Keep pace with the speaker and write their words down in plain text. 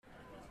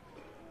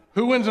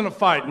Who wins in a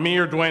fight, me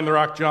or Dwayne "The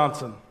Rock"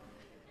 Johnson?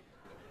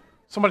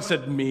 Somebody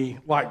said me.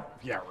 Like,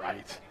 yeah,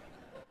 right.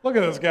 Look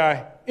at this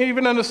guy,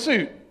 even in a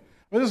suit.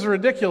 I mean, this is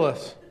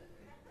ridiculous.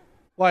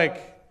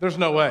 Like, there's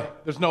no way.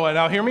 There's no way.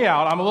 Now, hear me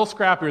out. I'm a little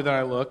scrappier than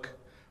I look.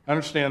 I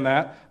understand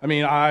that. I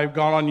mean, I've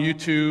gone on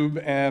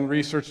YouTube and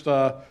researched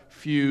a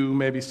few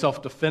maybe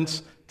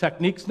self-defense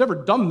techniques. Never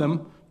done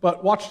them,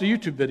 but watched a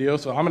YouTube video,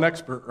 so I'm an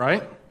expert,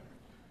 right?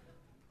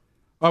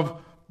 I've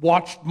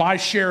watched my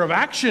share of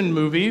action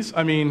movies.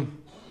 I mean,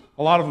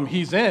 a lot of them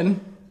he's in,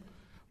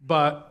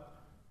 but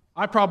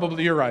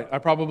you're right, I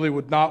probably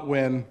would not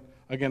win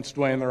against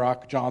Dwayne "The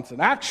Rock" Johnson.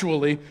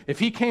 Actually, if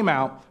he came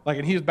out,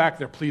 and he was back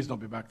there, please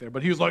don't be back there,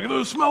 but he was like,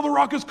 smell The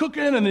Rock is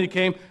cooking, and then he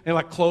came and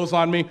closed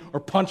on me or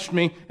punched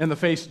me in the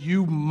face,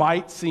 you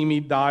might see me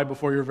die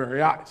before your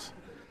very eyes.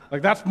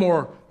 That's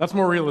more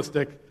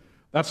realistic.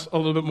 That's a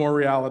little bit more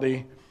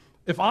reality.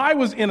 If I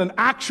was in an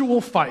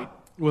actual fight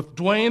with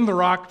Dwayne "The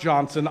Rock"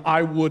 Johnson,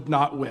 I would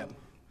not win.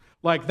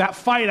 That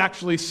fight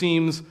actually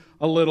seems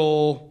a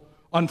little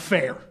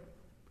unfair.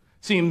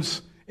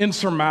 Seems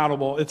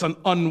insurmountable. It's an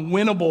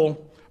unwinnable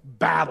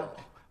battle.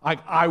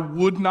 I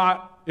would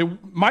not, it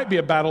might be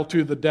a battle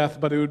to the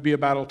death, but it would be a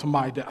battle to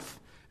my death.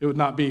 It would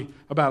not be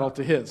a battle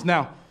to his.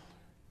 Now,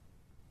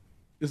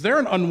 is there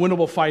an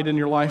unwinnable fight in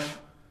your life?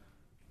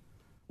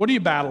 What are you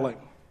battling?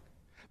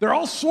 There are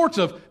all sorts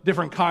of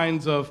different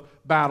kinds of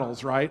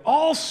battles, right?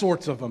 All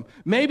sorts of them.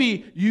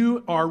 Maybe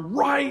you are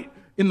right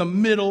in the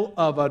middle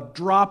of a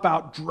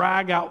drop-out,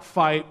 drag-out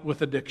fight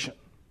with addiction,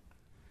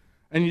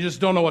 and you just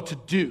don't know what to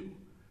do.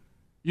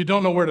 You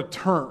don't know where to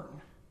turn.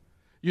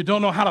 You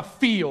don't know how to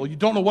feel. You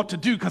don't know what to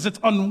do because it's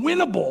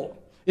unwinnable.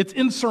 It's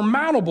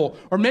insurmountable.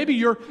 Or maybe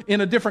you're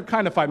in a different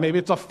kind of fight. Maybe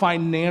it's a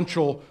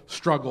financial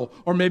struggle,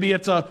 or maybe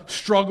it's a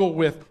struggle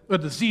with a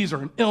disease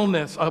or an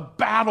illness, a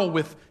battle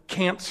with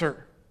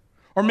cancer.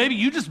 Or maybe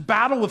you just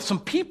battle with some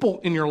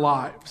people in your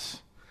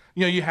lives.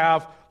 You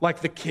have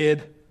the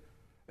kid,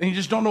 and you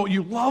just don't know,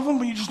 you love them,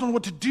 but you just don't know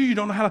what to do. You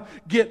don't know how to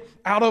get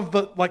out of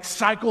the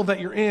cycle that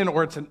you're in,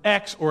 or it's an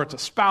ex, or it's a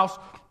spouse,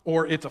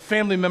 or it's a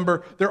family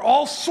member. There are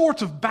all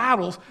sorts of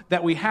battles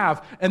that we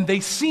have, and they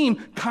seem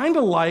kind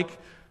of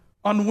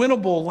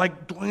unwinnable,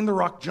 like Dwayne "The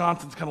Rock"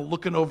 Johnson's kind of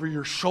looking over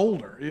your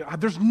shoulder.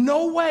 There's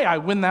no way I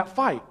win that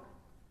fight.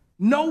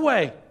 No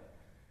way.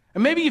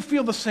 And maybe you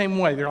feel the same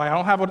way. You're like, I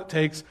don't have what it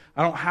takes.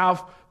 I don't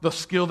have the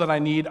skill that I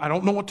need. I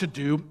don't know what to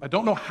do. I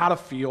don't know how to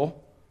feel.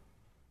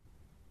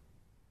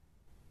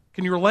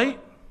 Can you relate?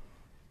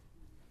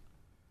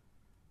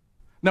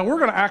 Now, we're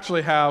going to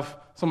actually have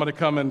somebody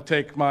come and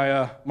take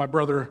my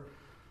brother,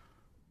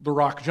 "The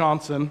Rock"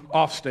 Johnson,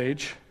 off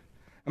stage.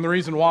 And the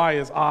reason why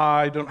is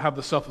I don't have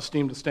the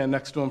self-esteem to stand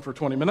next to him for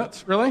 20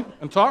 minutes, really,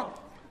 and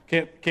talk.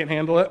 Can't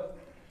handle it.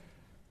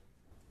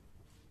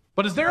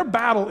 But is there a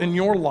battle in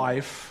your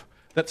life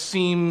that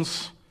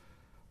seems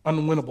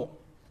unwinnable?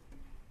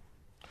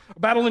 A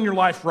battle in your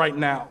life right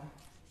now.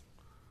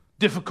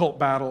 Difficult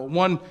battle.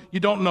 One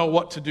you don't know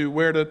what to do,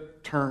 where to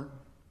turn.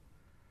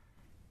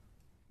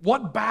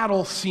 What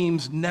battle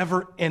seems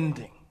never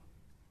ending?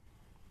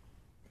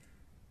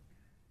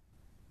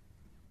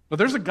 But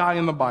there's a guy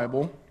in the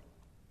Bible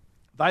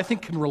that I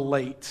think can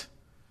relate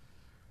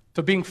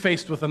to being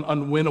faced with an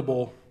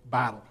unwinnable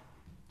battle.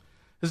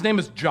 His name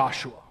is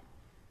Joshua.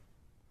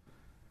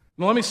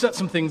 Now let me set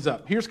some things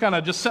up. Here's kind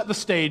of just set the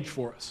stage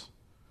for us.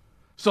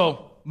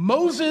 So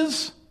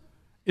Moses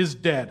is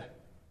dead.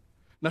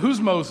 Now who's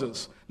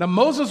Moses? Now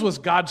Moses was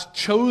God's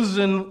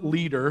chosen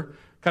leader,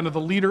 kind of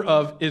the leader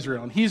of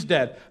Israel, and he's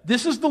dead.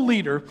 This is the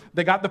leader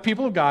that got the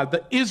people of God,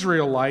 the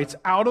Israelites,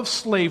 out of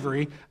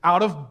slavery,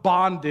 out of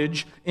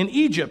bondage in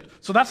Egypt.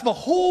 So that's the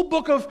whole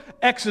book of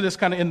Exodus,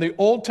 kind of in the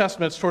Old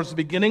Testament. It's towards the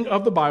beginning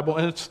of the Bible,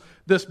 and it's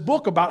this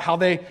book about how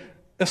they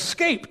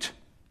escaped.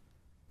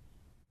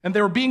 And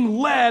they were being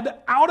led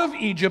out of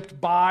Egypt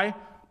by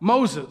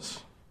Moses.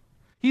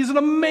 He's an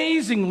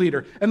amazing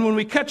leader. And when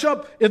we catch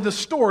up in the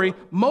story,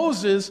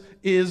 Moses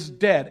is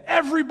dead.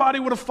 Everybody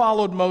would have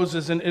followed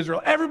Moses in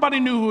Israel. Everybody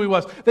knew who he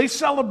was. They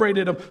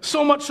celebrated him,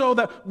 so much so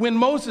that when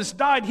Moses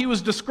died, he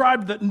was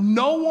described that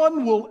no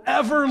one will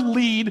ever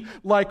lead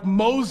like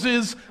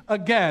Moses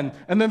again.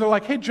 And then they're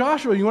like, hey,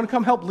 Joshua, you want to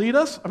come help lead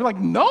us? I'd be like,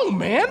 no,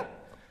 man.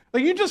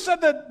 You just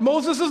said that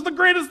Moses is the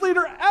greatest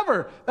leader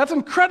ever. That's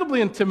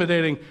incredibly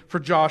intimidating for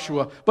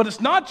Joshua. But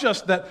it's not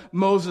just that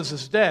Moses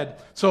is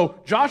dead. So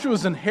Joshua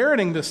is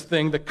inheriting this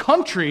thing. The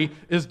country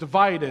is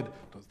divided.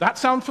 Does that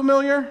sound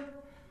familiar?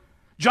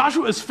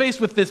 Joshua is faced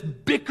with this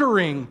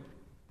bickering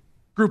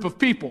group of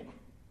people.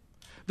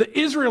 The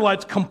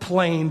Israelites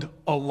complained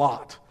a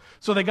lot.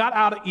 So they got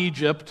out of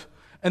Egypt,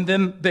 and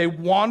then they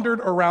wandered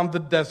around the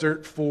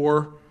desert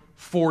for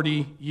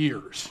 40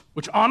 years,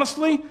 which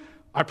honestly,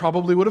 I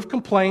probably would have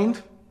complained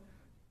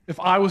if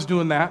I was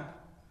doing that.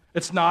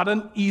 It's not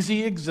an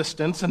easy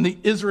existence, and the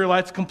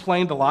Israelites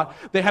complained a lot.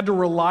 They had to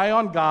rely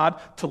on God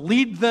to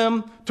lead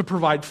them, to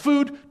provide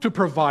food, to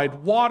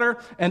provide water,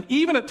 and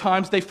even at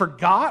times they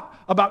forgot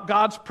about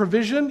God's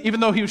provision,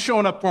 even though he was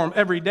showing up for them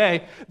every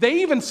day.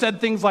 They even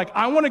said things like,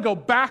 I want to go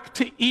back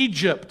to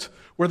Egypt,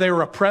 where they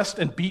were oppressed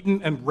and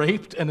beaten and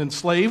raped and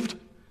enslaved.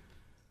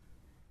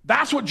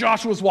 That's what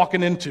Joshua's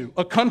walking into,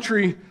 a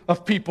country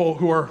of people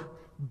who are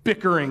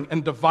bickering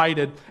and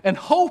divided. And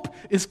hope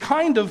is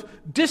kind of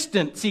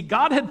distant. See,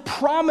 God had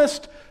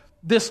promised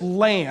this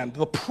land,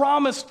 the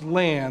promised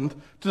land,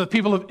 to the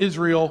people of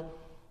Israel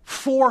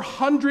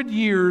 400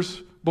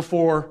 years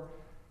before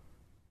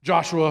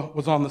Joshua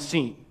was on the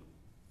scene.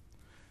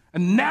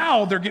 And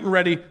now they're getting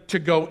ready to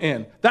go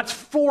in. That's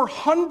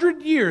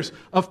 400 years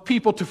of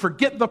people to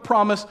forget the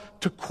promise,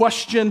 to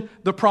question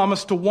the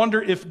promise, to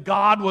wonder if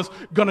God was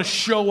going to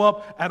show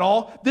up at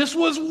all. This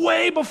was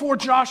way before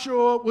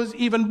Joshua was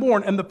even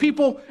born. And the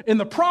people in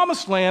the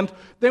promised land,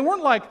 they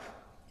weren't like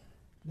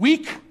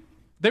weak.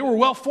 They were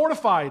well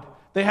fortified.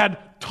 They had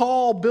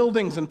tall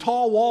buildings and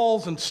tall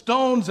walls and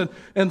stones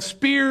and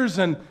spears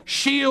and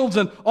shields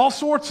and all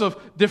sorts of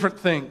different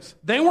things.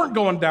 They weren't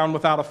going down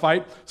without a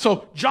fight.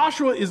 So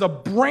Joshua is a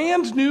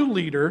brand new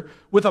leader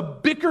with a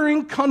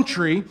bickering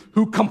country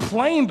who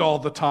complained all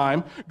the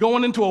time,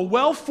 going into a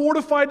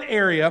well-fortified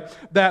area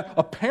that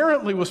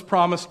apparently was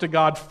promised to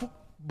God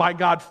by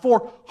God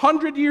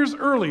 400 years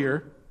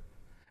earlier.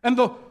 And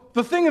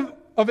the thing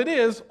of it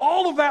is,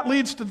 all of that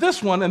leads to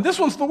this one, and this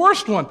one's the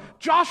worst one.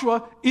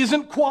 Joshua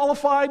isn't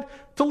qualified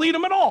to lead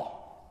them at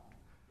all.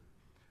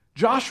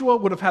 Joshua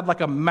would have had like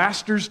a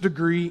master's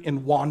degree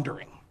in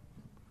wandering.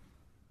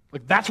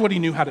 Like that's what he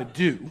knew how to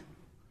do.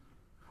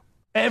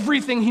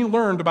 Everything he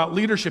learned about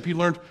leadership, he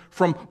learned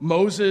from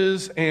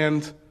Moses,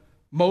 and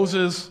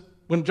Moses,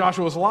 when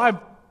Joshua was alive,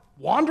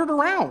 wandered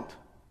around.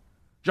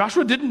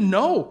 Joshua didn't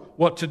know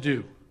what to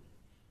do.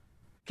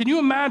 Can you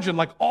imagine,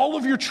 like all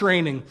of your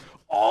training,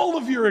 all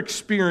of your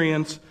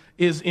experience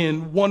is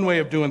in one way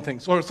of doing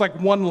things. Or it's like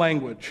one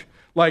language.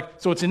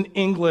 So it's in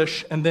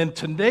English, and then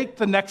to take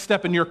the next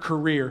step in your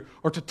career,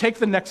 or to take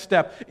the next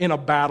step in a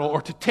battle,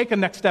 or to take a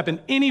next step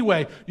in any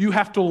way, you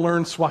have to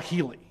learn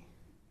Swahili.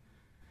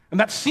 And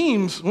that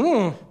seems,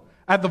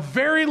 at the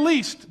very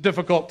least,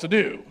 difficult to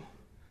do.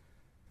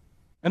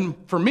 And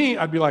for me,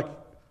 I'd be like,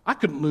 I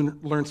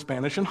couldn't learn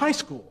Spanish in high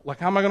school. Like,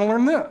 how am I going to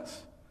learn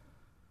this?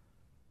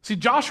 See,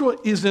 Joshua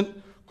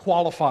isn't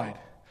qualified.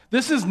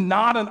 This is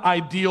not an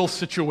ideal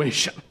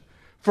situation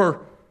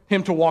for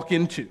him to walk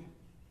into.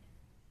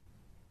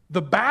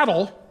 The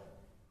battle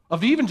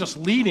of even just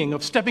leading,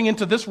 of stepping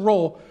into this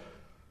role,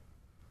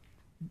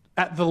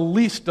 at the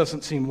least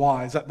doesn't seem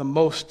wise, at the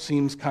most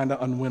seems kind of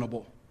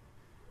unwinnable.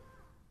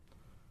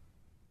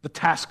 The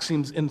task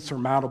seems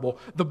insurmountable.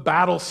 The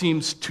battle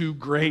seems too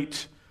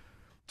great.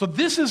 So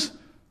this is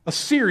a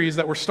series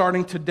that we're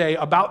starting today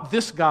about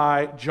this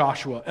guy,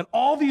 Joshua, and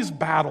all these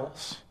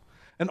battles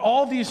and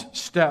all these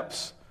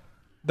steps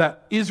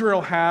that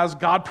Israel has.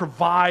 God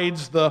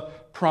provides the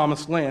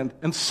promised land.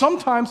 And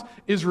sometimes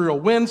Israel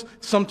wins,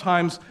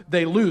 sometimes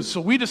they lose. So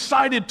we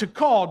decided to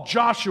call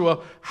Joshua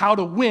How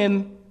to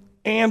Win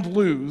and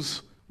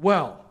Lose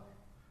Well.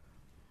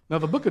 Now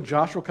the book of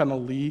Joshua kind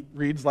of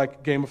reads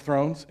like Game of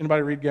Thrones.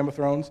 Anybody read Game of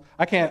Thrones?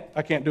 I can't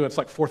do it. It's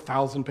like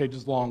 4,000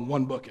 pages long,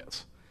 one book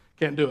is.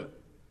 Can't do it.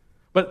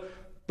 But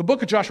the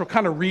book of Joshua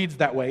kind of reads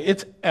that way.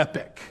 It's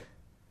epic.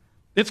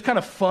 It's kind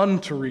of fun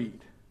to read.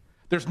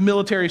 There's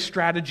military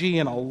strategy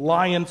and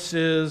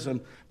alliances and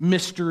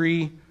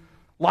mystery,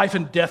 life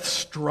and death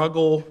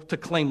struggle to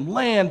claim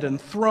land and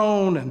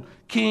throne and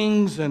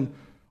kings and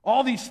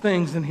all these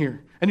things in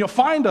here. And you'll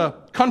find a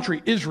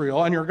country,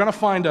 Israel, and you're going to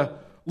find a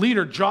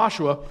leader,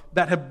 Joshua,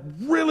 that have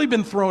really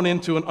been thrown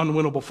into an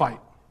unwinnable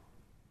fight.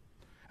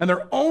 And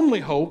their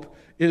only hope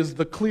is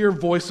the clear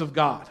voice of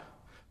God,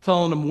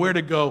 telling them where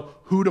to go,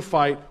 who to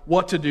fight,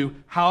 what to do,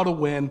 how to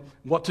win,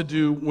 what to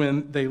do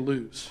when they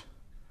lose.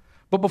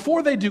 But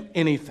before they do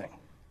anything,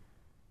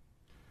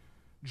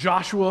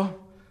 Joshua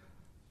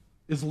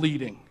is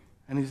leading,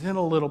 and he's in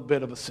a little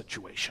bit of a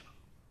situation.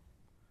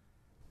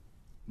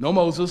 No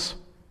Moses,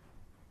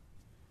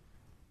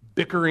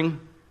 bickering,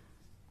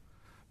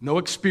 no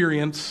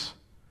experience,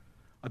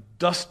 a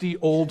dusty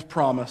old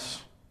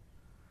promise,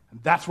 and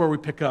that's where we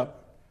pick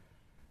up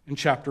in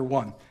chapter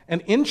 1.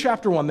 And in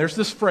chapter 1, there's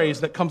this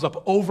phrase that comes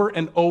up over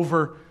and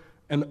over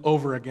and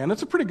over again.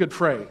 It's a pretty good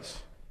phrase.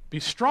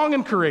 Be strong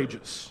and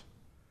courageous.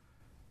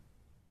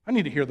 I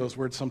need to hear those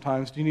words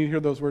sometimes. Do you need to hear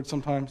those words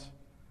sometimes?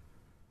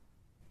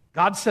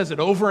 God says it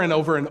over and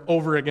over and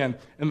over again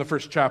in the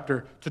first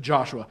chapter to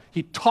Joshua.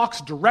 He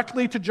talks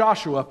directly to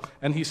Joshua,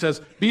 and he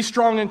says, be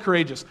strong and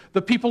courageous.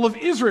 The people of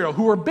Israel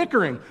who are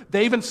bickering,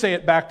 they even say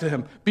it back to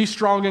him, be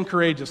strong and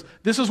courageous.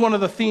 This is one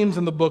of the themes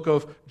in the book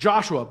of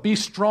Joshua, be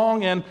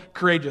strong and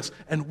courageous.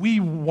 And we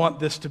want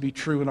this to be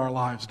true in our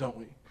lives, don't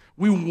we?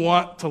 We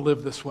want to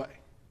live this way.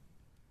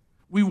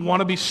 We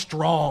want to be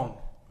strong,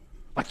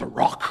 like the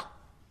rock.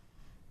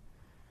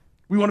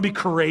 We want to be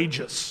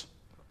courageous.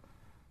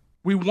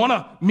 We want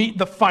to meet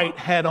the fight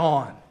head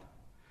on.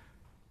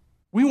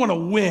 We want to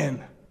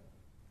win.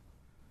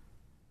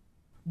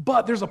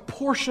 But there's a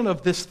portion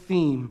of this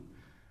theme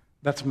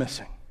that's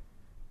missing.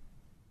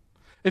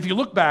 If you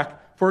look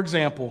back, for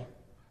example,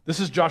 This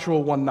is Joshua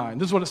 1:9.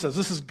 This is what it says.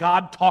 This is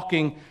God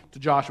talking to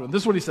Joshua.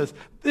 This is what he says.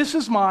 This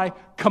is my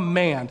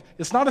command.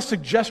 It's not a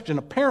suggestion.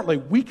 Apparently,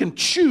 we can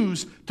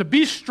choose to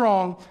be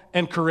strong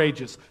and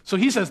courageous. So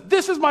he says,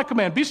 this is my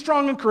command. Be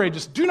strong and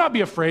courageous. Do not be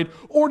afraid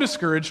or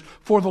discouraged,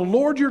 for the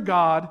Lord your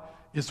God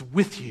is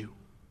with you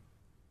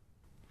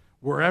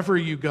wherever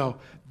you go.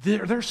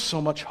 There's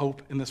so much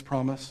hope in this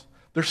promise.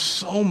 There's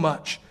so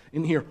much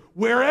in here.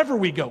 Wherever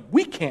we go,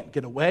 we can't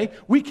get away.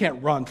 We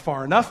can't run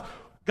far enough.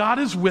 God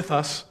is with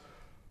us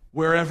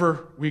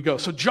wherever we go.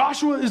 So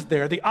Joshua is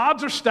there. The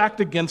odds are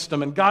stacked against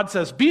him, and God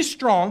says, be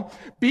strong,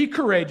 be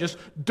courageous,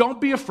 don't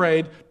be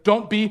afraid,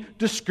 don't be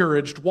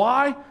discouraged.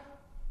 Why?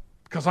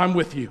 Because I'm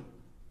with you.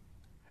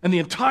 And the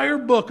entire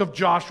book of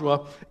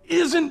Joshua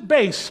isn't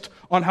based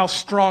on how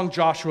strong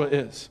Joshua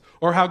is,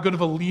 or how good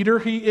of a leader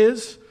he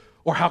is,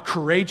 or how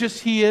courageous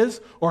he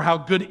is, or how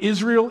good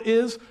Israel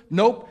is.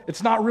 Nope,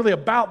 it's not really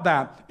about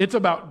that. It's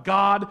about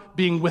God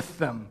being with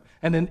them.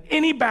 And in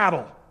any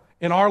battle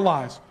in our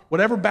lives,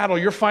 whatever battle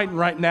you're fighting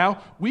right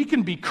now, we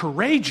can be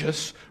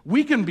courageous,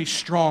 we can be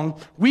strong,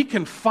 we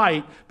can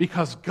fight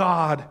because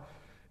God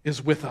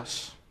is with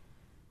us.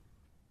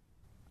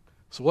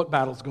 So what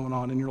battle's going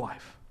on in your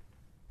life?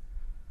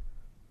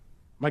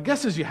 My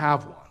guess is you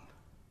have one.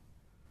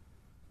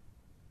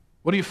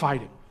 What are you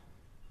fighting?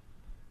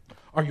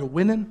 Are you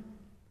winning?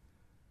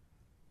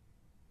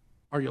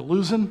 Are you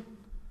losing?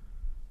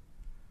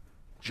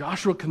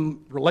 Joshua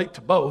can relate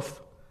to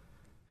both.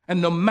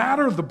 And no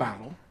matter the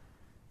battle,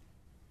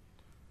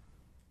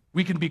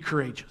 we can be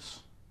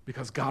courageous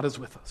because God is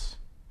with us.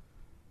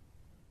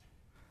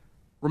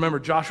 Remember,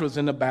 Joshua's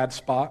in a bad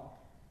spot.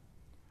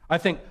 I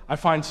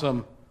find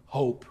some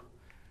hope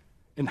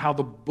in how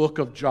the book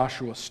of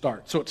Joshua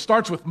starts. So it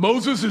starts with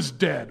Moses is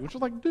dead, which is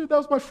like, dude, that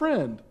was my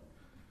friend.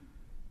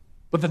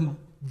 But the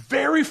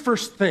very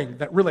first thing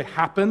that really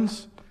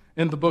happens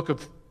in the book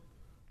of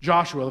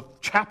Joshua,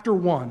 chapter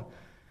 1,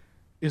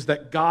 is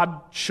that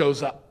God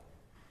shows up.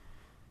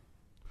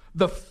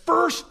 The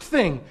first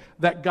thing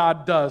that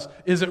God does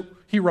is that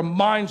he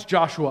reminds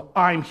Joshua,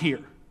 I'm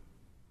here.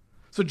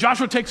 So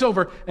Joshua takes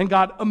over, and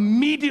God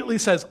immediately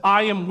says,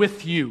 I am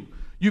with you.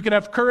 You can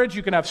have courage,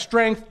 you can have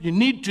strength, you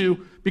need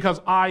to,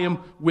 because I am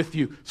with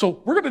you.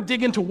 So we're going to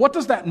dig into what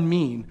does that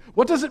mean?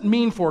 What does it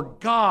mean for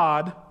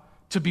God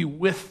to be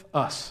with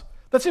us?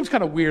 That seems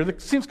kind of weird.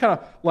 It seems kind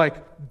of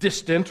like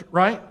distant,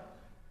 right?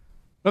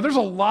 Now there's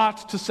a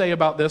lot to say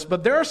about this,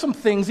 but there are some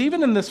things,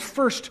 even in this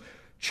first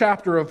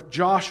chapter of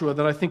Joshua,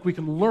 that I think we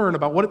can learn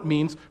about what it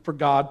means for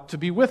God to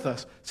be with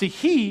us. See,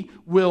 he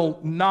will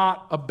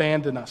not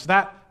abandon us.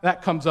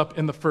 That comes up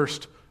in the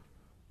first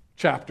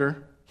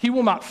chapter. He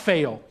will not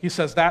fail. He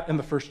says that in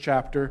the first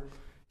chapter.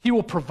 He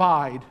will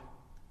provide.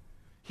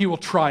 He will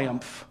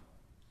triumph.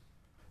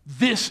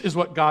 This is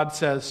what God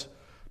says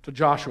to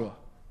Joshua.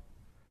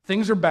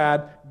 Things are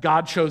bad.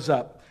 God shows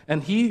up.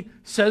 And he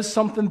says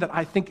something that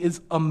I think is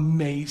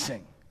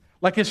amazing.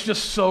 Like, it's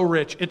just so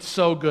rich. It's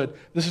so good.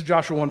 This is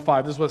Joshua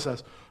 1:5. This is what it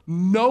says.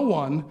 No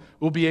one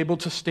will be able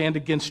to stand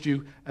against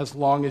you as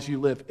long as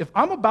you live. If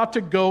I'm about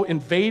to go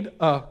invade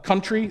a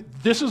country,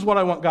 this is what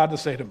I want God to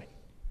say to me.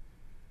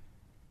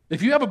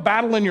 If you have a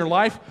battle in your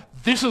life,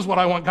 this is what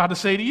I want God to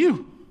say to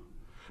you.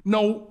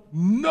 No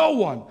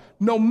one,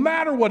 no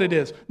matter what it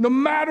is, no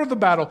matter the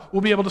battle,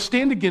 will be able to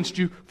stand against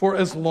you for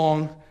as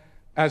long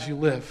as you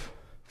live.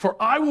 For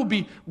I will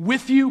be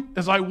with you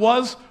as I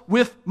was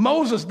with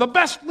Moses, the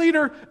best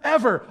leader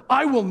ever.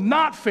 I will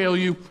not fail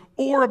you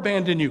or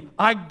abandon you.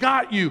 I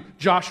got you,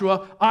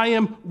 Joshua. I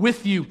am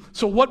with you.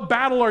 So what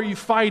battle are you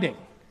fighting?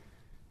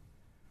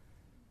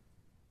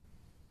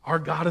 Our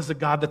God is a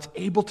God that's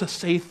able to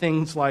say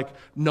things like,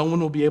 no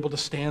one will be able to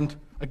stand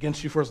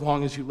against you for as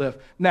long as you live.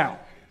 Now,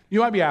 you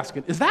might be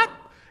asking, is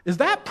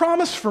that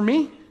promise for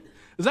me?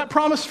 Is that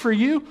promise for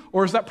you?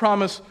 Or is that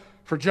promise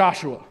for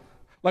Joshua?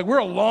 Like, we're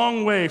a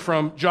long way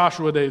from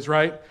Joshua days,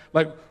 right?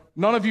 Like,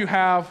 none of you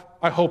have,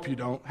 I hope you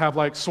don't, have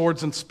like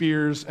swords and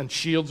spears and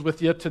shields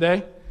with you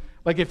today.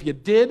 Like, if you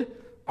did,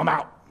 I'm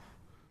out.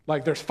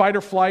 Like, there's fight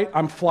or flight,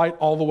 I'm flight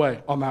all the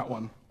way on that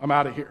one. I'm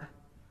out of here.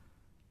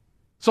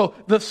 So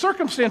the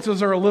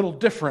circumstances are a little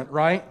different,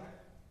 right?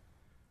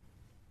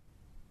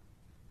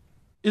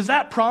 Is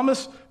that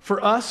promise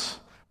for us?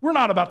 We're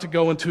not about to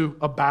go into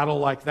a battle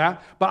like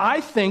that. But I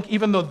think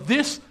even though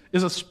this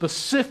is a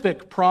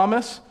specific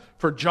promise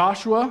for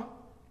Joshua,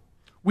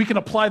 we can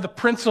apply the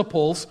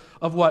principles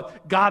of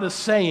what God is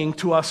saying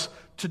to us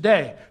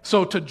today.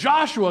 So to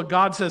Joshua,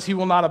 God says he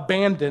will not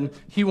abandon,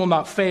 he will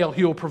not fail,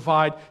 he will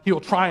provide, he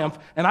will triumph.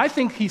 And I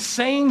think he's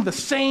saying the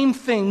same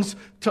things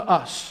to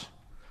us.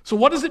 So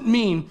what does it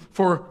mean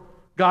for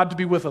God to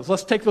be with us?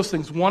 Let's take those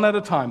things one at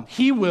a time.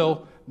 He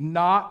will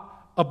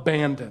not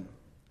abandon.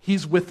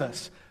 He's with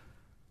us.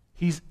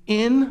 He's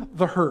in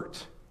the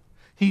hurt.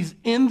 He's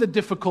in the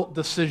difficult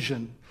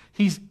decision.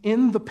 He's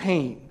in the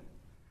pain.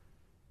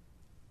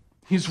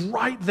 He's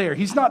right there.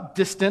 He's not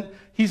distant.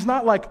 He's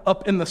not like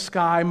up in the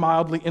sky,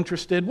 mildly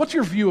interested. What's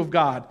your view of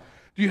God?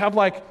 Do you have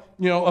like,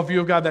 a view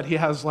of God that he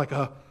has like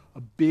a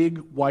big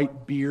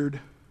white beard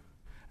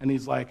and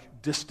he's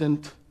like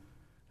distant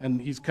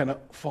and he's kind of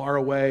far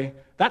away.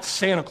 That's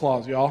Santa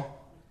Claus, y'all.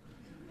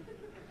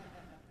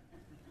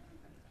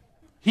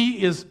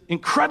 He is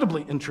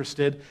incredibly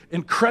interested,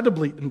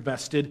 incredibly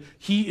invested.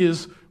 He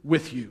is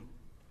with you.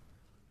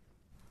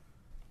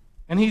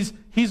 And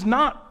he's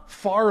not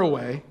far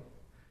away.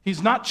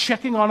 He's not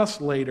checking on us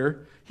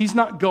later. He's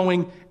not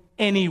going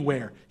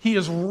anywhere. He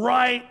is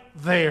right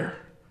there.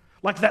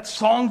 Like that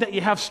song that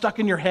you have stuck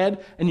in your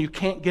head and you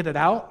can't get it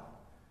out.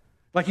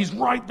 Like he's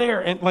right there,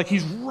 and like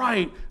he's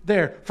right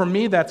there. For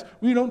me, that's,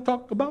 we don't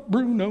talk about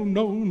Bruno,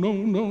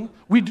 no.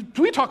 We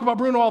talk about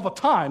Bruno all the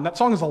time. That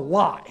song is a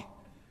lie.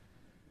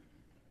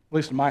 At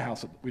least in my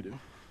house, we do.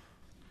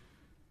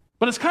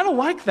 But it's kind of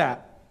like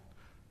that.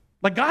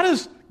 Like God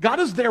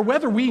is there,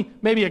 whether we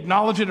maybe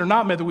acknowledge it or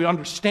not, whether we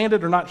understand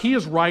it or not, he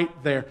is right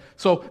there.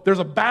 So there's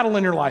a battle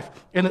in your life,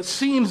 and it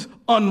seems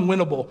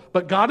unwinnable,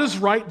 but God is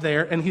right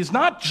there, and he's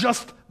not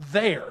just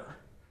there,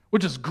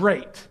 which is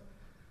great.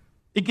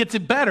 It gets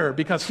it better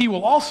because he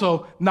will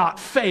also not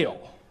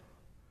fail.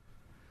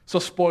 So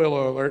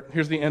spoiler alert,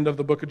 here's the end of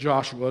the book of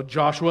Joshua.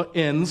 Joshua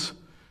ends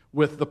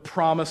with the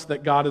promise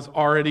that God has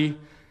already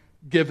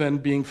given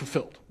being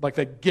fulfilled. Like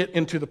they get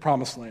into the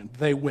promised land.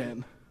 They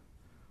win.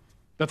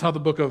 That's how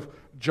the book of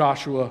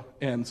Joshua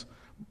ends.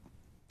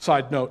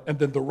 Side note, and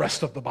then the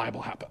rest of the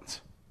Bible happens.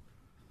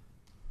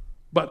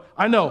 But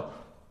I know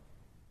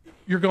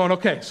you're going,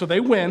 okay, so they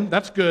win.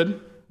 That's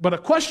good. But a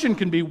question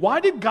can be,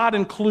 why did God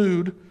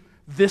include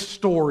this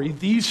story,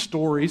 these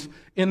stories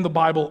in the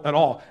Bible at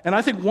all? And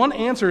I think one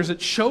answer is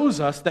it shows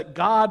us that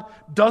God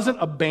doesn't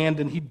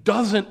abandon, he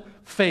doesn't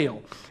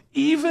fail.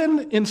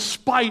 Even in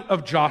spite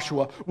of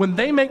Joshua, when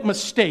they make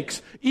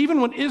mistakes, even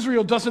when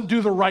Israel doesn't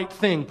do the right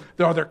thing,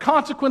 are there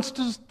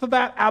consequences to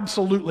that?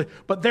 Absolutely.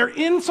 But they're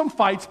in some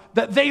fights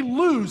that they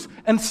lose,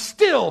 and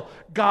still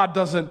God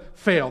doesn't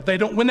fail. They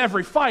don't win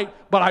every fight,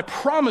 but I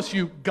promise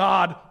you,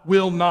 God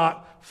will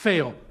not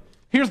fail.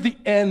 Here's the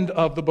end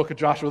of the book of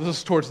Joshua. This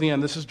is towards the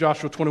end. This is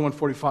Joshua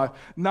 21:45.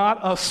 Not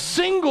a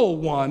single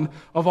one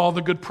of all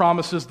the good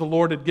promises the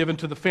Lord had given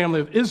to the family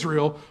of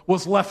Israel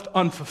was left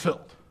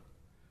unfulfilled.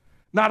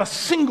 Not a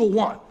single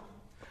one.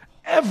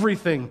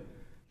 Everything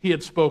he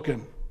had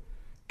spoken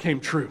came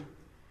true.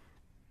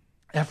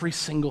 Every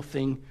single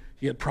thing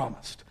he had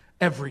promised.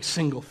 Every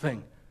single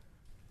thing.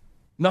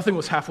 Nothing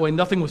was halfway.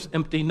 Nothing was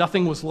empty.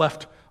 Nothing was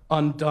left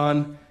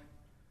undone.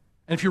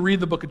 And if you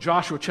read the book of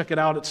Joshua, check it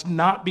out. It's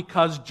not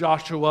because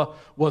Joshua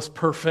was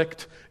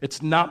perfect.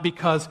 It's not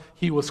because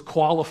he was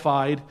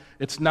qualified.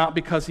 It's not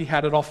because he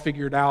had it all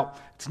figured out.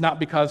 It's not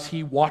because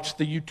he watched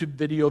the YouTube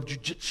video of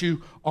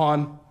jiu-jitsu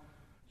on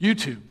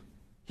YouTube.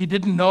 He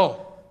didn't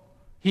know.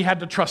 He had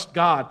to trust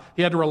God.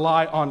 He had to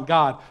rely on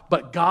God.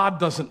 But God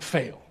doesn't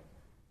fail.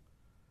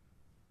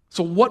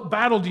 So what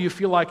battle do you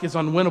feel like is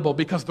unwinnable?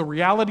 Because the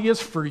reality is,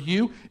 for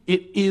you,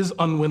 it is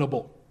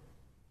unwinnable.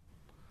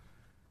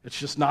 It's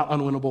just not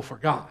unwinnable for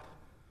God.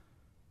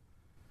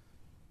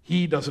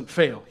 He doesn't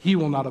fail. He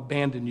will not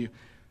abandon you.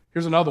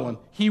 Here's another one.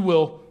 He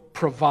will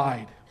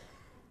provide.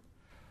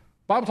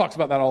 The Bible talks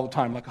about that all the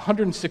time, like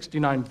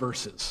 169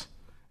 verses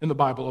in the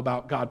Bible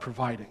about God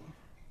providing.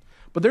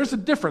 But there's a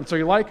difference. Are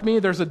you like me?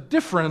 There's a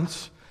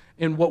difference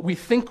in what we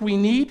think we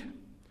need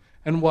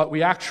and what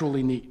we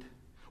actually need.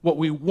 What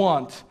we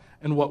want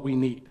and what we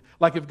need.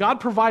 Like if God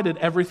provided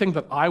everything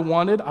that I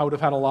wanted, I would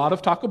have had a lot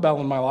of Taco Bell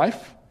in my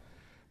life.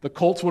 The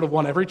Colts would have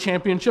won every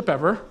championship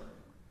ever.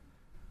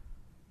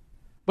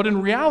 But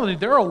in reality,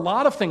 there are a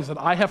lot of things that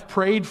I have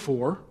prayed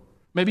for,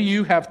 maybe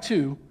you have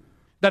too,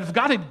 that if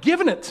God had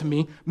given it to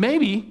me,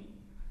 maybe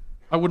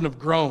I wouldn't have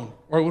grown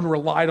or I wouldn't have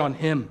relied on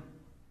him.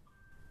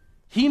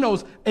 He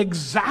knows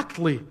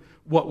exactly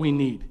what we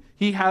need.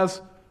 He has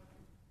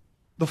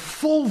the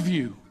full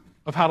view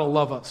of how to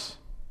love us,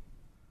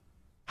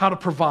 how to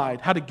provide,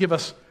 how to give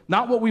us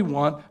not what we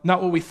want,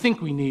 not what we think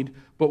we need,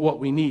 but what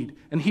we need.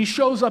 And he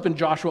shows up in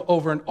Joshua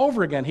over and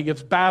over again. He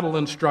gives battle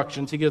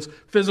instructions. He gives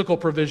physical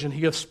provision.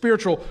 He gives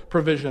spiritual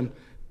provision.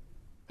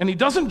 And he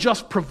doesn't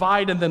just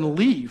provide and then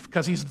leave,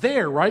 because he's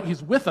there, right?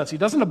 He's with us. He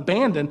doesn't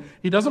abandon.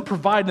 He doesn't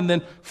provide and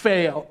then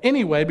fail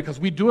anyway because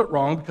we do it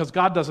wrong, because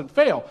God doesn't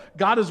fail.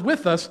 God is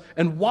with us,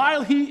 and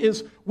while he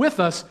is with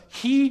us,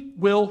 he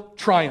will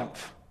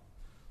triumph.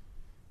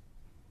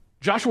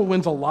 Joshua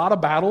wins a lot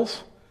of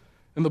battles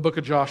in the book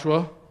of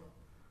Joshua.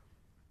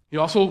 He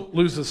also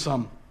loses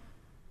some.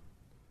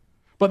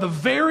 But the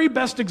very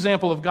best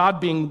example of God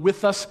being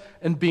with us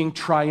and being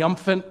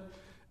triumphant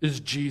is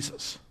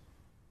Jesus.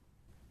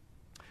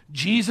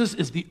 Jesus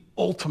is the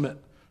ultimate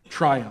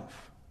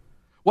triumph.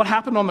 What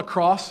happened on the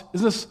cross,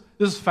 this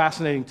is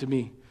fascinating to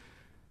me.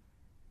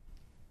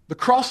 The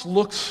cross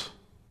looks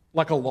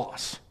like a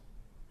loss.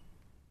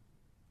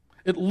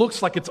 It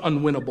looks like it's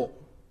unwinnable.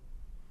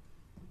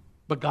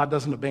 But God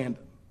doesn't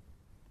abandon.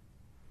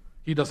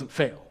 He doesn't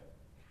fail.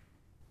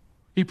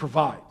 He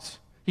provides.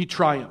 He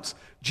triumphs.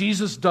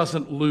 Jesus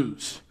doesn't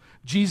lose.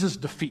 Jesus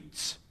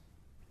defeats.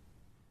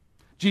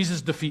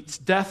 Jesus defeats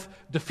death,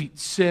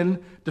 defeats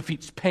sin,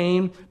 defeats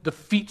pain,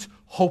 defeats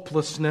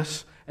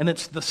hopelessness, and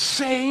it's the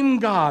same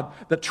God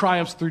that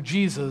triumphs through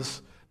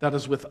Jesus that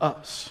is with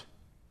us.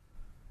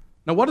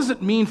 Now, what does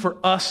it mean for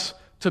us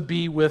to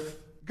be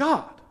with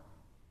God?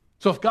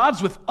 So if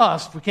God's with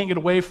us, if we can't get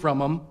away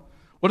from him,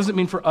 what does it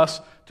mean for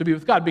us to be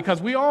with God?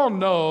 Because we all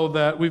know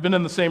that we've been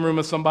in the same room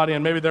as somebody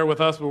and maybe they're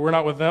with us, but we're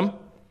not with them,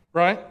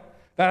 right?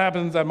 That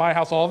happens at my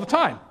house all the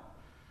time.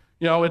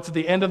 You know, it's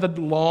the end of the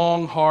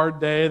long, hard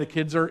day. The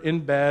kids are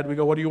in bed. We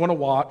go, what do you want to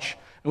watch?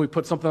 And we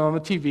put something on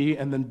the TV,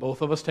 and then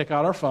both of us take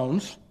out our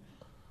phones,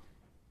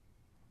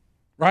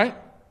 right?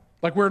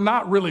 Like we're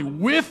not really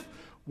with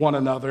one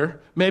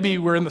another. Maybe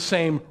we're in the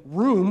same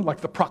room,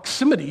 like the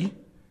proximity,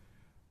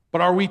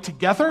 but are we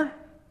together?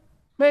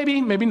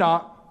 Maybe, maybe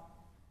not.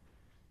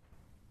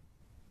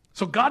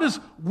 So God is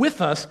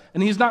with us,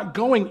 and he's not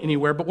going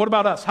anywhere, but what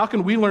about us? How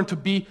can we learn to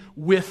be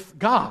with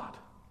God?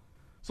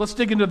 So let's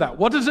dig into that.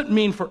 What does it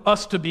mean for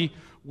us to be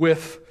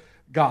with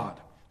God?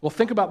 Well,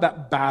 think about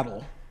that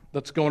battle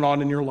that's going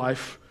on in your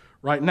life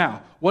right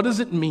now. What does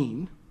it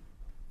mean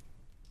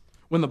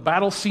when the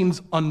battle seems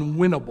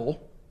unwinnable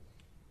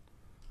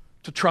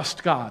to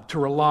trust God, to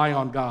rely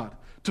on God,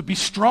 to be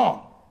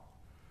strong,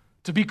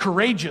 to be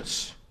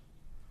courageous,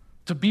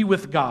 to be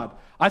with God?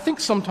 I think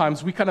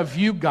sometimes we kind of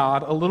view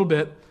God a little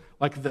bit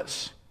like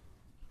this.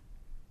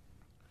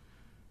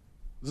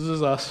 This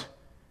is us.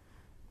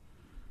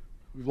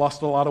 We've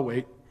lost a lot of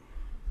weight.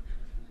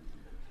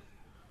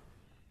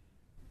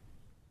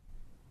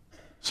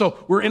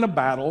 So we're in a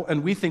battle,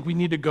 and we think we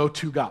need to go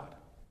to God,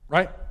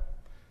 right?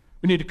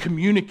 We need to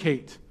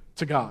communicate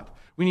to God.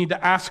 We need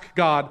to ask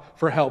God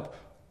for help.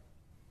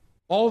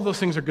 All of those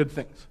things are good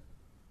things.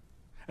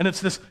 And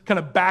it's this kind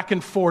of back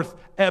and forth,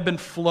 ebb and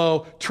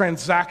flow,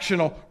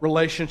 transactional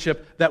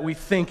relationship that we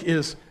think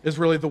is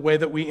really the way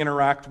that we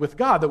interact with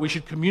God, that we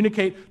should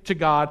communicate to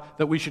God,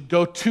 that we should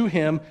go to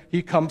him,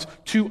 he comes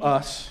to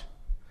us.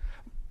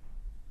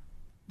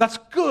 That's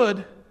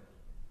good,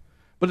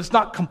 but it's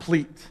not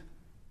complete.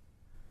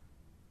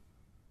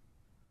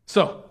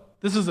 So,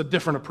 this is a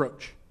different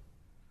approach.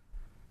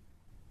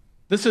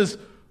 This is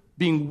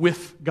being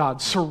with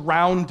God,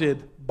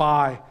 surrounded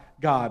by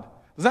God.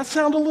 Does that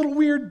sound a little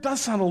weird? It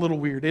does sound a little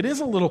weird. It is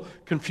a little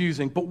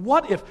confusing. But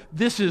what if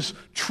this is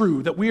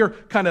true, that we are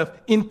kind of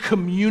in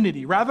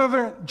community, rather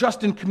than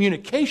just in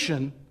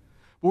communication,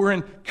 but we're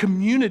in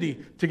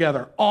community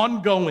together,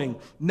 ongoing,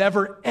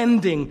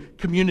 never-ending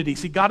community.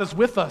 See, God is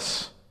with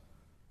us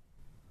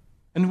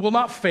and will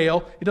not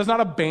fail. He does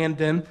not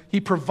abandon.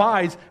 He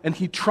provides and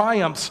he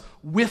triumphs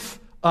with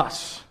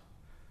us.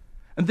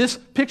 And this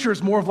picture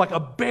is more of like a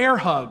bear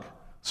hug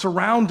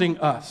surrounding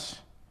us.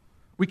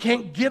 We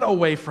can't get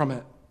away from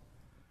it.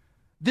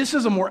 This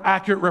is a more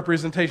accurate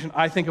representation,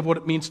 I think, of what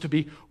it means to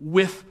be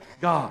with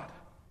God.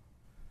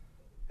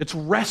 It's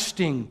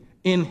resting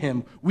in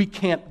him. We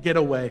can't get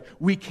away.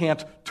 We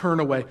can't turn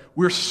away.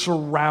 We're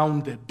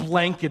surrounded,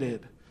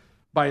 blanketed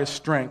by his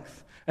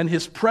strength. And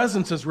his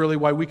presence is really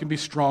why we can be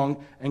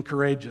strong and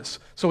courageous.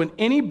 So in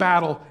any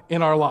battle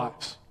in our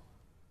lives,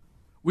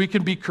 we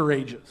can be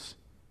courageous.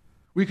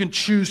 We can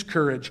choose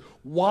courage.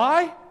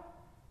 Why?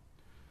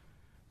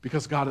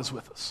 Because God is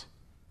with us.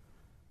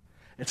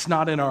 It's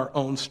not in our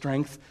own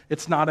strength.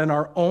 It's not in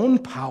our own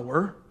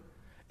power.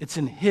 It's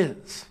in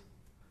his.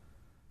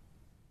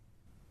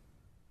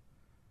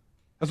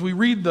 As we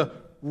read the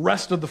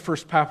rest of the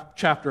first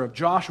chapter of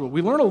Joshua,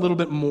 we learn a little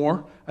bit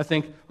more, I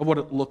think, of what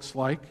it looks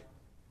like.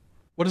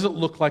 What does it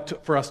look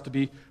like for us to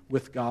be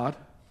with God?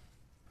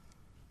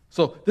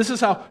 So this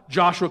is how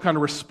Joshua kind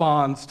of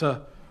responds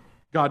to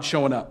God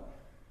showing up.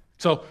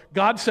 So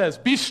God says,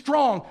 be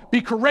strong,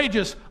 be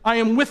courageous. I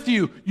am with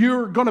you.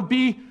 You're going to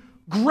be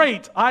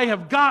great. I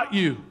have got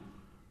you.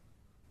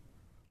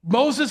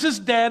 Moses is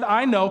dead,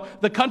 I know.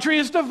 The country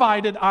is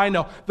divided, I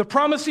know. The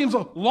promise seems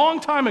a long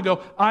time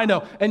ago, I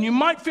know. And you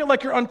might feel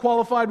like you're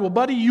unqualified. Well,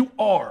 buddy, you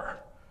are.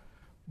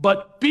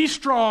 But be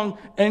strong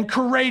and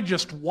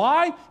courageous.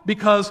 Why?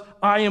 Because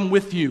I am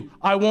with you.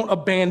 I won't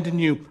abandon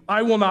you.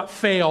 I will not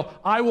fail.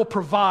 I will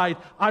provide.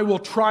 I will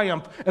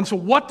triumph. And so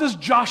what does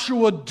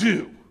Joshua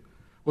do?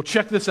 Well,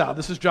 check this out.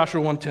 This is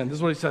Joshua 1:10. This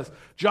is what he says.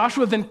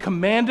 Joshua then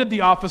commanded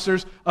the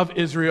officers of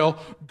Israel,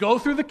 go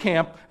through the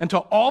camp and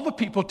tell all the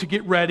people to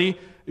get ready,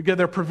 to get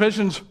their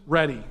provisions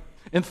ready.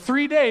 In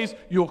 3 days,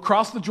 you'll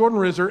cross the Jordan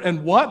River,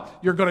 and what?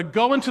 You're going to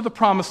go into the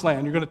promised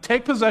land. You're going to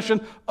take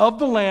possession of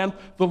the land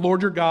the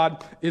Lord your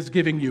God is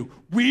giving you.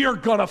 We are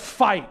going to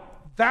fight.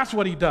 That's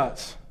what he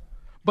does.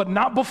 But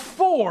not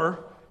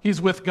before he's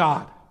with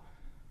God.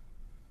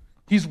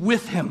 He's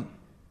with him.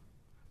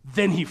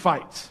 Then he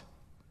fights.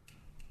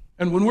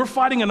 And when we're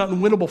fighting an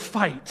unwinnable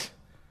fight,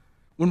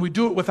 when we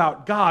do it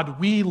without God,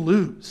 we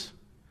lose.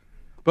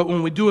 But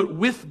when we do it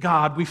with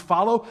God, we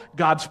follow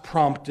God's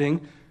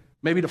prompting,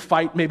 maybe to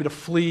fight, maybe to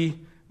flee,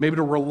 maybe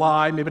to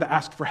rely, maybe to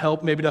ask for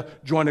help, maybe to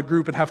join a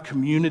group and have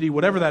community,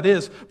 whatever that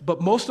is.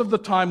 But most of the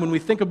time when we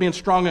think of being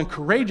strong and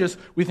courageous,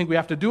 we think we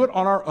have to do it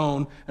on our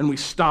own, and we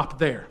stop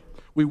there.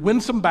 We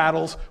win some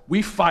battles,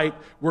 we fight,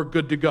 we're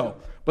good to go.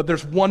 But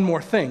there's one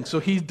more thing. So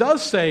he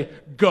does say,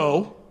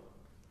 go.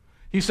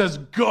 He says,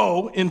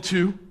 go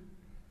into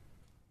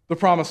the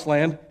promised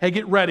land. Hey,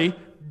 get ready.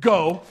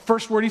 Go.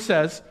 First word he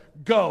says,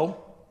 go.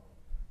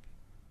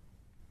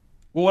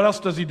 Well, what else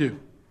does he do?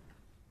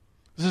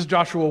 This is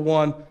Joshua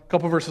 1, a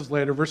couple verses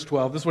later, verse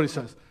 12. This is what he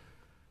says.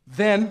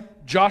 Then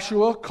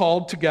Joshua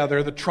called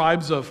together the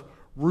tribes of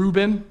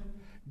Reuben,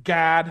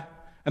 Gad,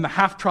 and the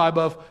half-tribe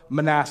of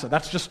Manasseh.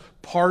 That's just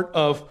part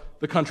of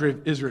the country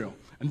of Israel.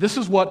 And this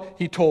is what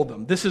he told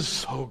them. This is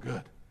so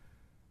good.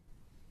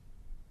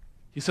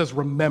 He says,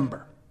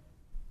 remember.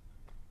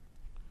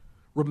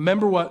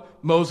 Remember what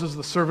Moses,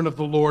 the servant of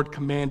the Lord,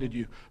 commanded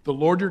you. The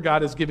Lord your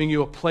God is giving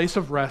you a place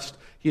of rest.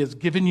 He has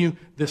given you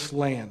this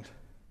land.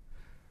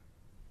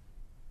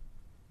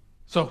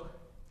 So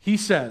he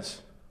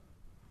says,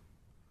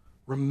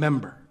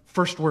 remember.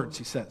 First words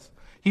he says.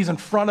 He's in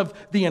front of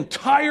the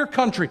entire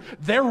country.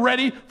 They're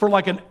ready for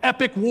like an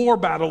epic war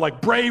battle,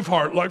 like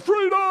Braveheart, like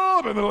freedom.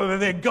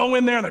 And they go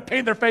in there and they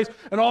paint their face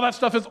and all that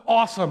stuff is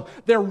awesome.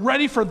 They're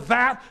ready for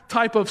that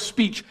type of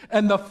speech.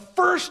 And the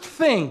first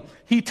thing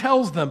he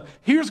tells them,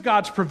 here's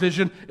God's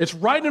provision. It's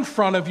right in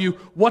front of you.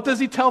 What does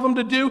he tell them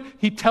to do?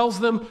 He tells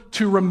them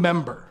to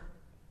remember.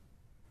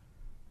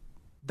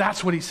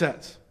 That's what he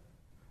says.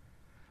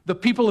 The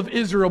people of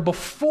Israel,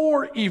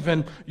 before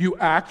even you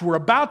act, we're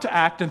about to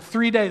act in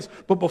 3 days,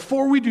 but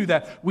before we do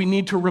that, we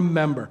need to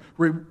remember.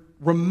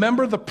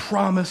 Remember the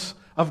promise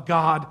of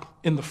God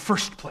in the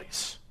first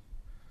place.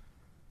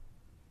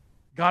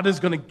 God is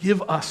going to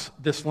give us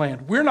this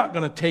land. We're not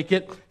going to take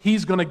it.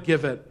 He's going to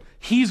give it.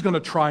 He's going to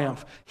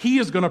triumph. He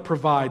is going to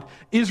provide.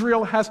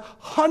 Israel has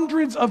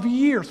hundreds of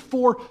years,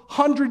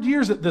 400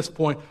 years at this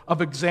point,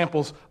 of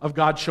examples of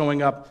God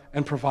showing up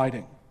and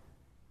providing.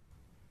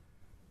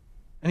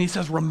 And he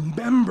says,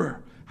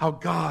 remember how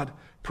God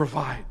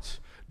provides.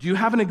 Do you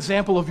have an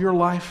example of your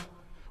life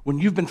when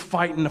you've been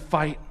fighting a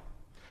fight,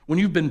 when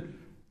you've been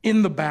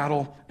in the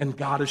battle and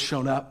God has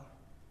shown up?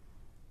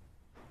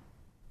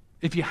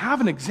 If you have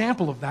an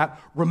example of that,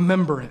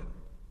 remember it.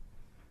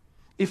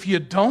 If you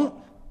don't,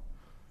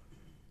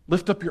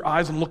 lift up your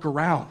eyes and look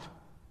around.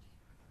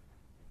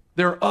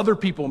 There are other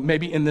people,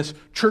 maybe in this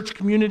church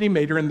community,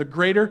 maybe in the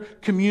greater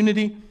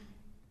community,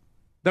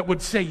 that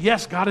would say,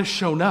 yes, God has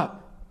shown up.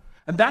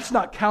 And that's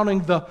not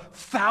counting the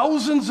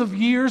thousands of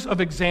years of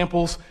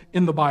examples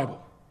in the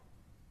Bible.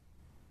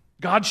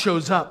 God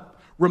shows up.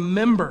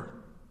 Remember.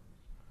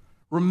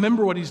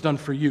 Remember what he's done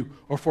for you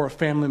or for a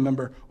family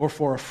member or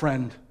for a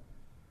friend.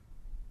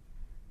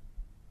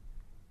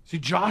 See,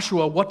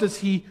 Joshua, what does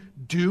he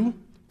do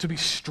to be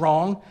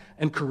strong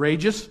and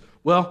courageous?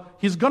 Well,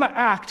 he's going to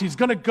act. He's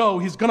going to go.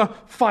 He's going to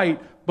fight.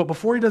 But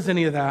before he does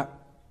any of that,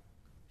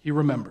 he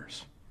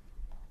remembers.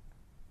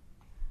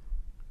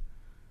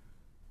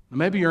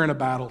 Maybe you're in a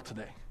battle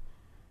today,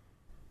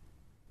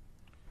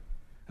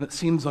 and it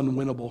seems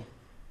unwinnable.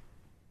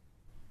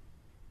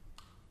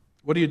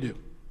 What do?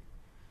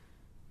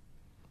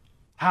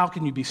 How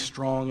can you be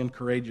strong and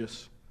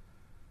courageous?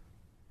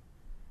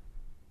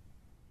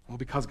 Well,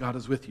 because God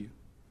is with you.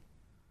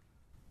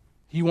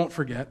 He won't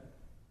forget.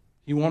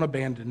 He won't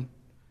abandon.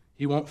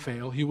 He won't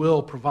fail. He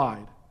will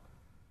provide.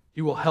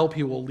 He will help.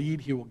 He will lead.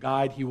 He will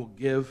guide. He will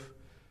give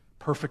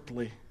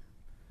perfectly.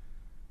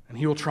 And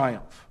he will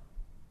triumph.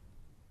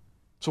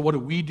 So what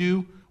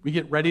do? We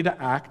get ready to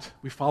act.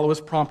 We follow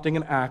his prompting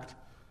and act.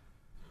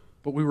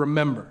 But we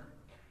remember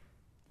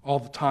all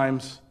the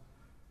times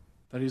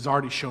that he's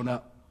already shown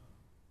up.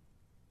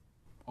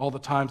 All the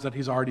times that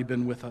he's already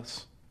been with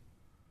us.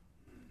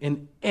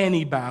 In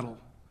any battle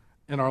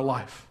in our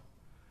life,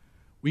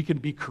 we can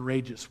be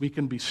courageous. We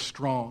can be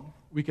strong.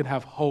 We can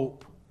have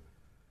hope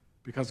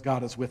because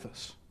God is with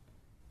us.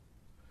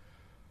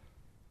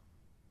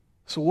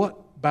 So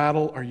what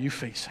battle are you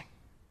facing?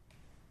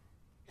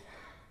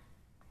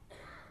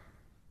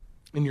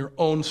 In your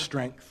own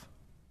strength,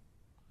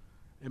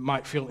 it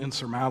might feel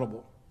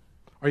insurmountable.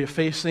 Are you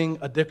facing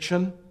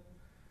addiction?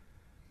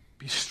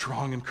 Be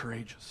strong and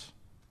courageous.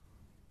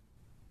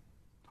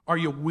 Are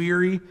you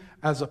weary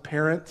as a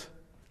parent?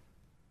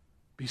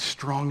 Be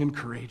strong and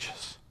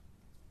courageous.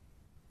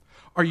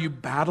 Are you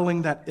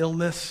battling that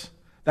illness,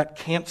 that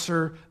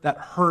cancer, that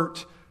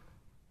hurt?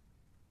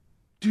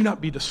 Do not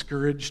be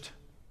discouraged.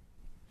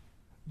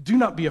 Do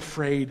not be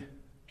afraid.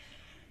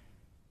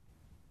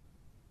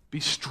 Be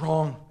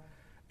strong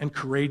and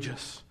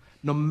courageous.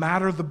 No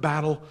matter the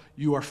battle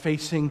you are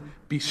facing,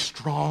 be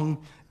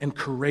strong and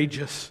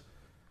courageous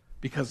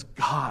because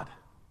God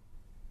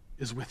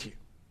is with you.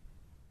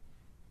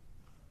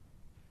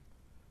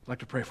 I'd like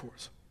to pray for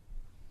us.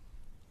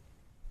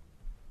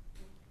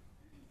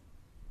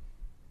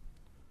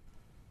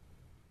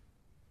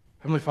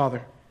 Heavenly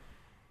Father,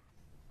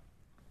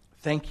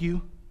 thank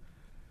you.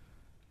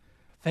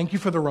 Thank you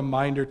for the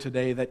reminder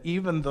today that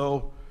even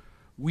though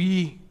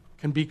we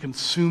can be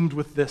consumed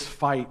with this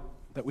fight,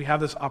 that we have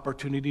this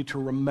opportunity to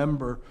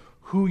remember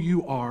who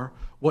you are,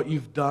 what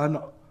you've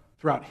done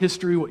throughout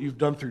history, what you've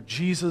done through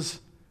Jesus,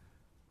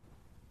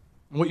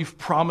 and what you've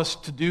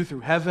promised to do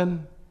through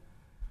heaven,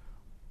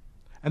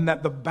 and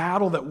that the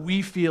battle that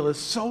we feel is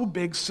so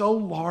big, so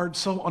large,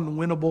 so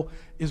unwinnable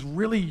is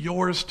really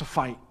yours to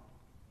fight.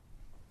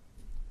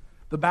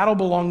 The battle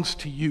belongs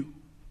to you.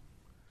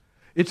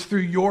 It's through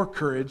your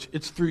courage,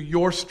 it's through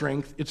your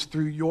strength, it's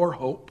through your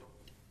hope.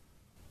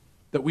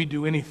 that we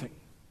do anything.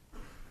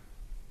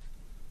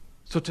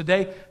 So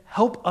today,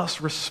 help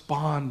us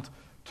respond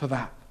to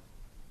that.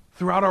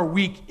 Throughout our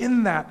week,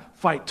 in that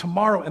fight,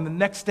 tomorrow and the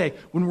next day,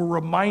 when we're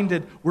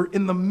reminded we're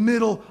in the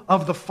middle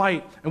of the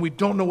fight and we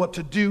don't know what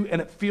to do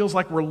and it feels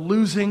like we're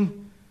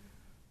losing,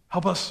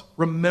 help us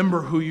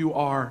remember who you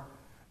are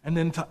and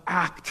then to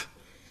act,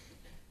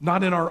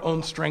 not in our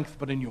own strength,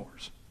 but in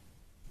yours.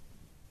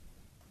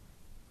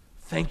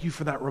 Thank you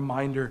for that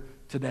reminder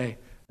today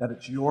that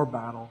it's your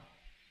battle,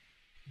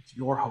 it's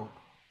your hope.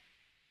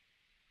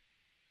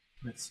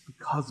 And it's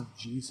because of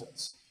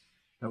Jesus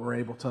that we're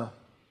able to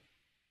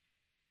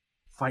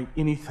fight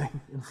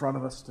anything in front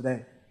of us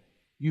today.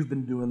 You've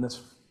been doing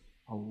this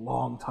a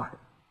long time.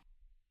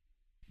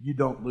 You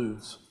don't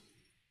lose.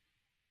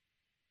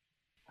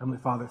 Heavenly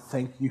Father,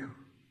 thank you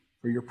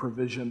for your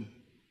provision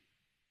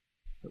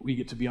that we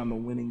get to be on the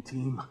winning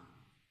team.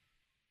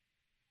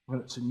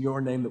 And it's in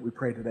your name that we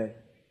pray today.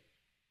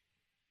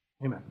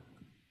 Amen.